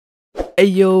Hey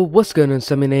yo, what's going on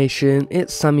Sammy Nation,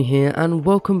 it's Sammy here and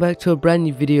welcome back to a brand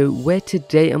new video where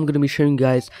today I'm going to be showing you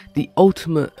guys the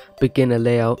ultimate beginner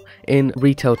layout in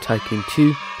Retail Tycoon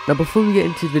 2. Now before we get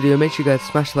into the video, make sure you guys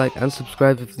smash like and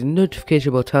subscribe with the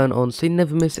notification bell turned on so you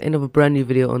never miss another brand new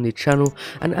video on the channel.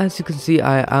 And as you can see,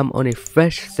 I am on a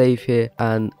fresh save here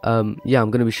and yeah,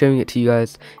 I'm going to be showing it to you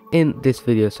guys in this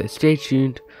video, so stay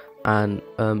tuned. And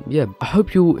yeah, I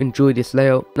hope you will enjoy this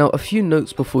layout. Now a few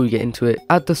notes before we get into it.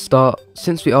 At the start,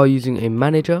 since we are using a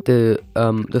manager,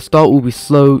 the start will be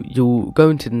slow. You'll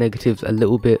go into the negatives a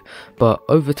little bit, but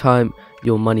over time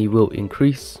your money will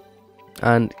increase.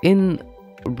 And in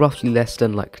roughly less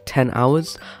than like 10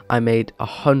 hours I made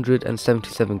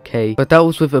 177k, but that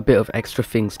was with a bit of extra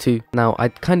things too. Now I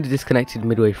kind of disconnected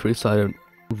midway through, so I don't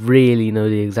really know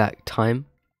the exact time.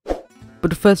 But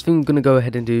the first thing we're going to go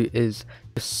ahead and do is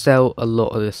just sell a lot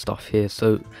of this stuff here.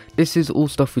 So this is all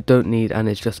stuff we don't need and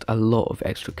it's just a lot of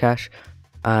extra cash.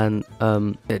 And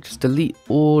yeah, just delete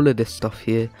all of this stuff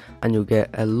here and you'll get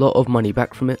a lot of money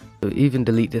back from it. So even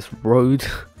delete this road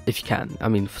if you can. I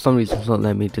mean, for some reason it's not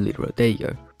letting me delete the road. There you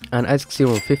go. And as you can see,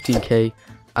 we're on 15k.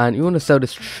 And you want to sell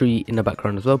this tree in the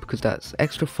background as well because that's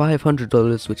extra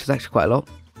 $500, which is actually quite a lot.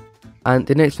 And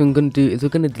the next thing we're going to do is we're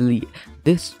going to delete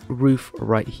this roof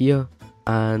right here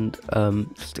and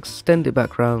just extend it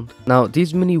back around. Now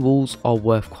these mini walls are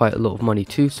worth quite a lot of money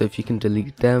too, so if you can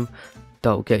delete them,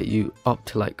 that'll get you up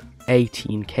to like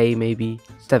 18k, maybe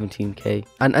 17k.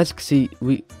 And as you can see,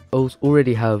 we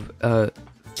already have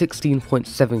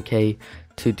 16.7k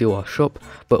to do our shop,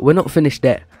 but we're not finished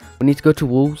there. We need to go to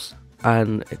walls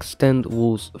and extend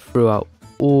walls throughout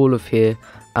all of here.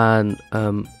 And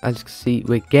as you can see,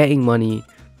 we're getting money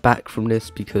back from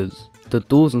this because the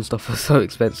doors and stuff are so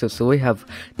expensive, so we have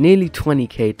nearly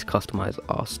 20k to customize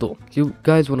our store. You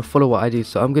guys want to follow what I do,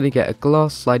 so I'm going to get a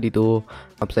glass slidey door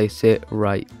and place it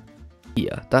right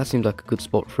here. That seems like a good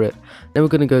spot for it. Then we're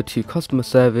going to go to customer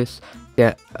service,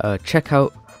 get a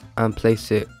checkout and place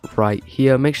it right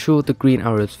here. Make sure the green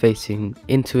arrow is facing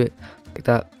into it like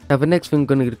that. Now the next thing I'm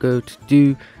going to go to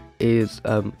do is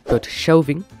go to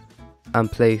shelving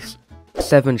and place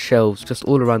 7 shelves just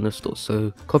all around the store.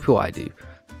 So copy what I do.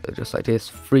 So just like this,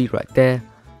 3 right there,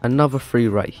 another 3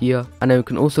 right here, and then we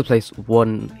can also place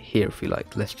 1 here if you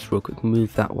like. Let's just real quick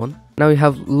move that one. Now we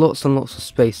have lots and lots of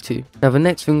space too. Now the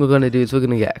next thing we're going to do is we're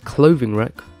going to get a clothing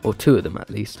rack, or 2 of them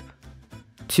at least.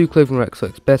 2 clothing racks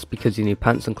works best because you need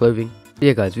pants and clothing. But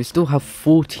yeah guys, we still have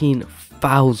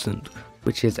 14,000,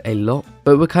 which is a lot,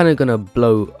 but we're kind of going to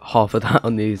blow half of that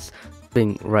on these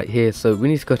thing right here. So we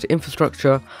need to go to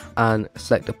infrastructure and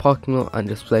select the parking lot and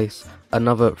just place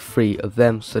another 3 of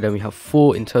them, so then we have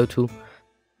 4 in total.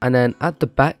 And then at the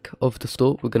back of the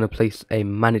store we're going to place a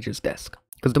manager's desk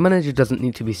because the manager doesn't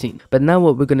need to be seen. But now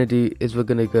what we're going to do is we're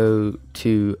going to go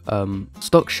to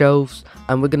stock shelves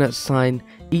and we're going to assign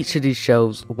each of these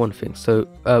shelves one thing. So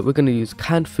we're going to use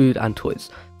canned food and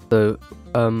toys. So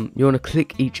you want to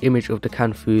click each image of the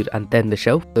canned food and then the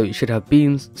shelf. So you should have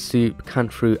beans, soup,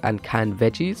 canned fruit and canned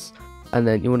veggies. And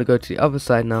then you want to go to the other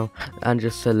side now and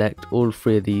just select all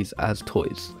 3 of these as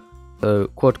toys. So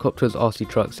quadcopters, RC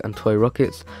trucks and toy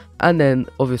rockets. And then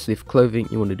obviously for clothing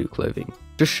you want to do clothing,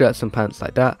 just shirts and pants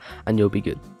like that, and you'll be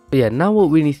good. But yeah, now what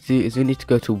we need to do is we need to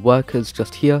go to workers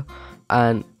just here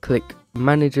and click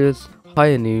managers,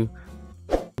 hire new,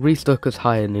 restockers,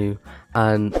 hire new,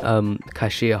 and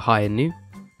cashier, hire new.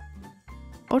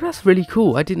 Oh, that's really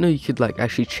cool. I didn't know you could like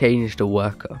actually change the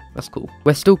worker. That's cool.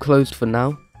 We're still closed for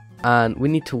now and we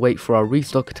need to wait for our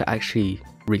restocker to actually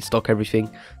restock everything.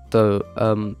 So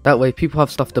that way people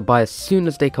have stuff to buy as soon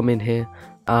as they come in here.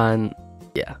 And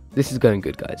yeah, this is going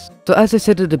good guys. So as I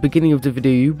said at the beginning of the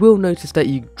video, you will notice that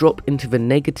you drop into the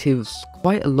negatives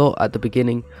quite a lot at the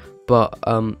beginning, but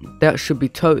that should be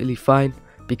totally fine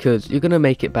because you're going to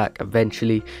make it back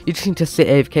eventually. You just need to sit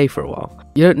AFK for a while.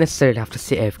 You don't necessarily have to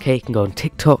sit AFK. You can go on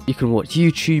TikTok, you can watch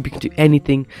YouTube, you can do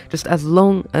anything, just as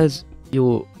long as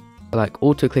you're like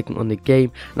auto clicking on the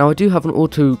game. Now I do have an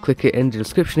auto clicker in the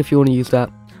description if you want to use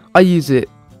that. I use it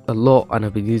a lot and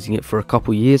I've been using it for a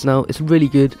couple years now. It's really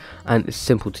good and it's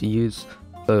simple to use,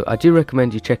 so I do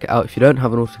recommend you check it out if you don't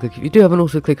have an auto clicker. If you do have an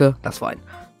auto clicker, that's fine,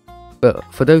 but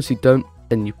for those who don't,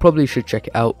 then you probably should check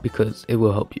it out because it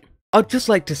will help you. I'd just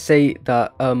like to say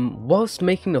that whilst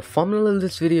making the thumbnail of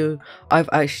this video, I've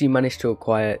actually managed to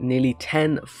acquire nearly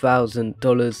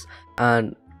 $10,000,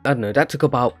 and I don't know, that took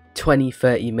about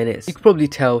 20-30 minutes. You can probably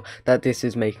tell that this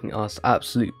is making us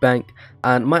absolute bank,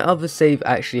 and my other save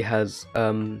actually has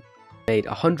made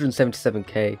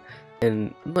 177k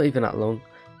in not even that long.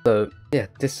 So yeah,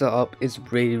 this setup is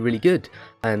really good.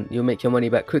 and you'll make your money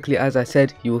back quickly. As I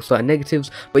said, you will start in negatives,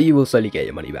 but you will slowly get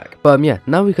your money back. But yeah,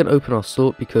 now we can open our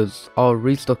store because our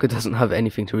restocker doesn't have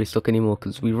anything to restock anymore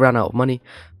because we ran out of money.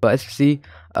 But as you see,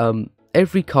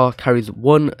 every car carries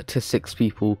 1 to 6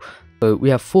 people. So we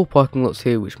have 4 parking lots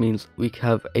here, which means we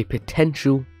have a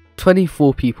potential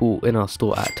 24 people in our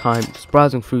store at a time, just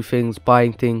browsing through things,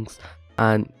 buying things.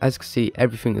 And as you can see,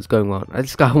 everything is going on. And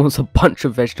this guy wants a bunch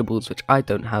of vegetables, which I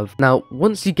don't have. Now,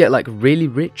 once you get like really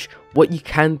rich, what you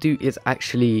can do is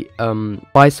actually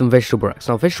buy some vegetable racks.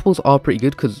 Now, vegetables are pretty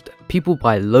good because people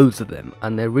buy loads of them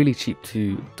and they're really cheap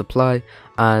to supply,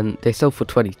 and they sell for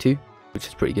 22, which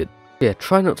is pretty good. Yeah,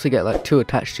 try not to get like too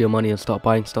attached to your money and start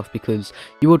buying stuff, because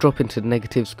you will drop into the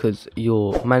negatives because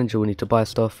your manager will need to buy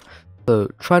stuff. So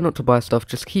try not to buy stuff,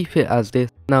 just keep it as this.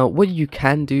 Now what you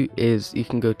can do is you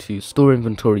can go to store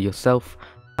inventory yourself,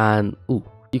 and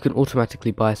you can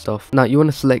automatically buy stuff. Now you want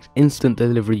to select instant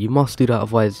delivery. You must do that,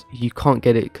 otherwise you can't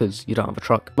get it because you don't have a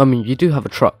truck. I mean, you do have a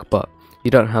truck, but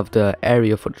you don't have the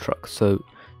area for the truck, so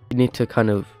you need to kind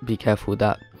of be careful with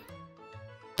that.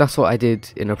 That's what I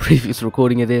did in a previous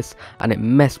recording of this, and it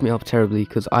messed me up terribly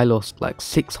because I lost like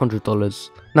 $600.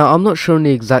 Now I'm not sure on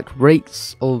the exact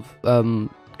rates of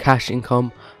cash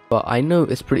income, but I know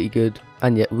it's pretty good.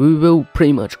 And yet we will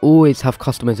pretty much always have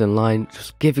customers in line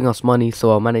just giving us money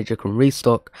so our manager can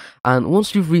restock. And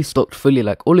once you've restocked fully,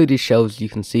 like all of these shelves you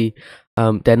can see,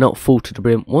 they're not full to the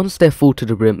brim. Once they're full to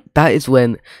the brim, that is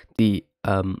when the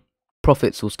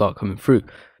profits will start coming through,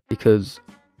 because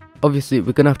obviously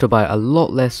we're gonna have to buy a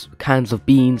lot less cans of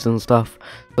beans and stuff,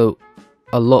 so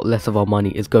a lot less of our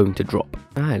money is going to drop.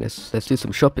 Alright, let's do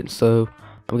some shopping. So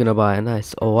I'm gonna buy a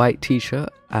nice white t-shirt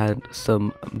and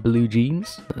some blue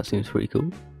jeans. That seems pretty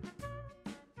cool.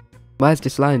 Why is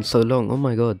this line so long? Oh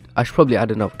my god, I should probably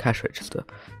add another cash register.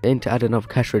 They need to add another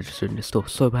cash register in the store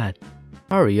so bad.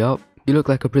 Hurry up, you look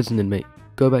like a prison inmate.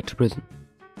 Go back to prison.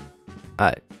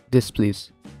 Alright, this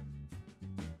please.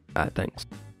 Alright, thanks.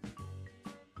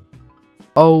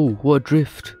 Oh, what a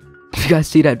drift. Did you guys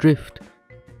see that drift?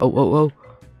 Oh,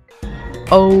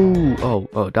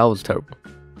 that was terrible.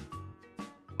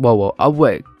 Whoa,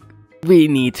 wait. We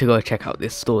need to go check out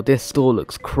this store. This store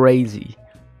looks crazy.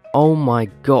 Oh my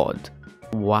god.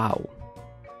 Wow.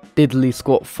 Diddly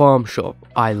Squat Farm Shop.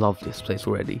 I love this place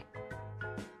already.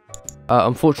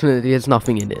 Unfortunately, there's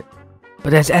nothing in it.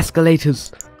 But there's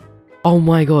escalators. Oh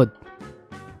my god.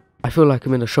 I feel like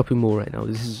I'm in a shopping mall right now.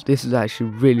 This is actually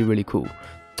really, really cool.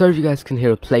 Sorry if you guys can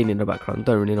hear a plane in the background.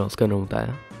 Don't really know what's going on with that.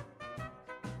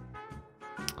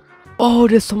 Oh,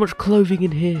 there's so much clothing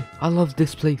in here. I love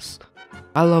this place.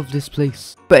 I love this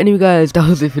place. But anyway guys, that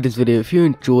was it for this video. If you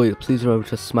enjoyed, please remember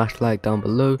to smash the like down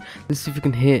below. Let's see if we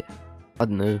can hit, I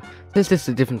don't know, since this is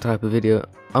a different type of video,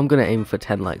 I'm gonna aim for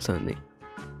 10 likes only.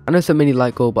 I know it's a mini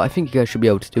like goal, but I think you guys should be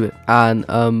able to do it.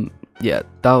 And yeah,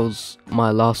 that was my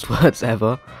last words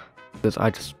ever, because I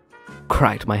just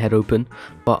cracked my head open.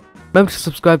 But remember to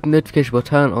subscribe to the notification bell,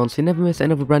 turn on so you never miss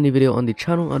another brand new video on the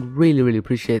channel. I'd really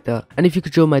appreciate that. And if you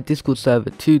could join my Discord server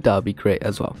too, that would be great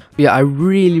as well. But yeah, I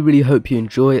really hope you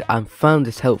enjoyed and found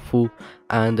this helpful.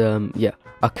 And yeah,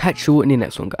 I'll catch you all in the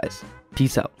next one, guys.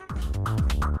 Peace out.